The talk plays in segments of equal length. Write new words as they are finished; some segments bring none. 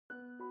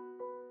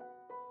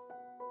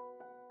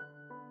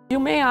You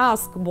may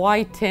ask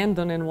why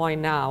Tandon and why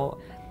now?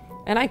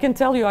 And I can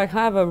tell you I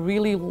have a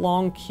really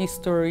long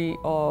history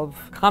of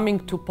coming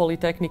to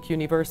Polytechnic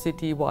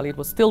University while it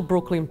was still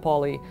Brooklyn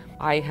Poly.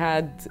 I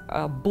had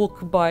a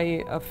book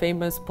by a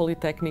famous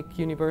Polytechnic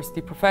University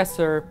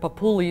professor,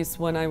 Papulis,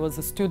 when I was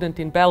a student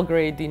in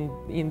Belgrade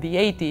in the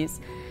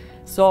 80s.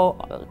 So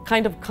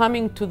kind of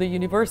coming to the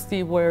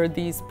university where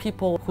these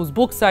people whose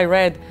books I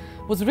read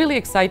was really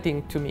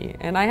exciting to me.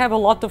 And I have a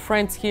lot of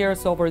friends here,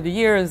 so over the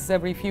years,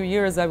 every few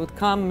years I would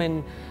come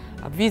and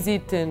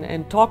visit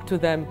and talk to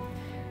them.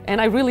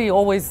 And I really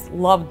always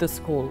loved the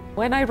school.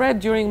 When I read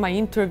during my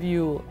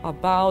interview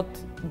about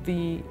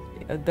the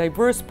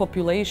diverse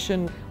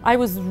population, I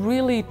was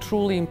really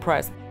truly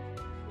impressed.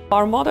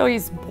 Our motto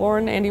is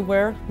born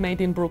anywhere, made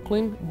in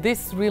Brooklyn.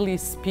 This really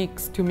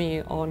speaks to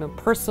me on a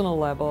personal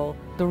level.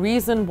 The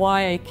reason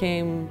why I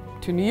came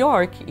to New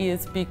York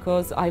is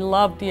because I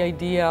love the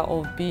idea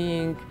of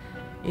being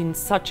in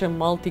such a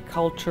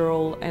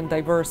multicultural and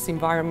diverse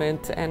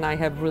environment, and I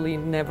have really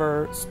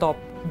never stopped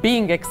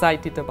being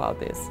excited about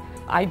this.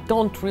 I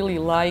don't really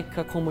like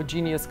a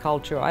homogeneous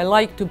culture. I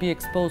like to be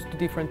exposed to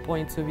different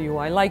points of view.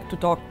 I like to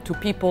talk to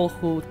people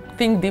who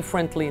think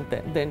differently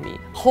than me.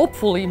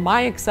 Hopefully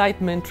my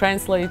excitement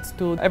translates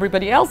to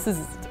everybody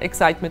else's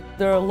excitement.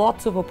 There are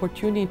lots of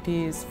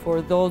opportunities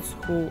for those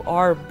who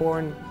are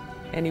born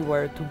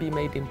anywhere to be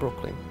made in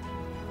Brooklyn.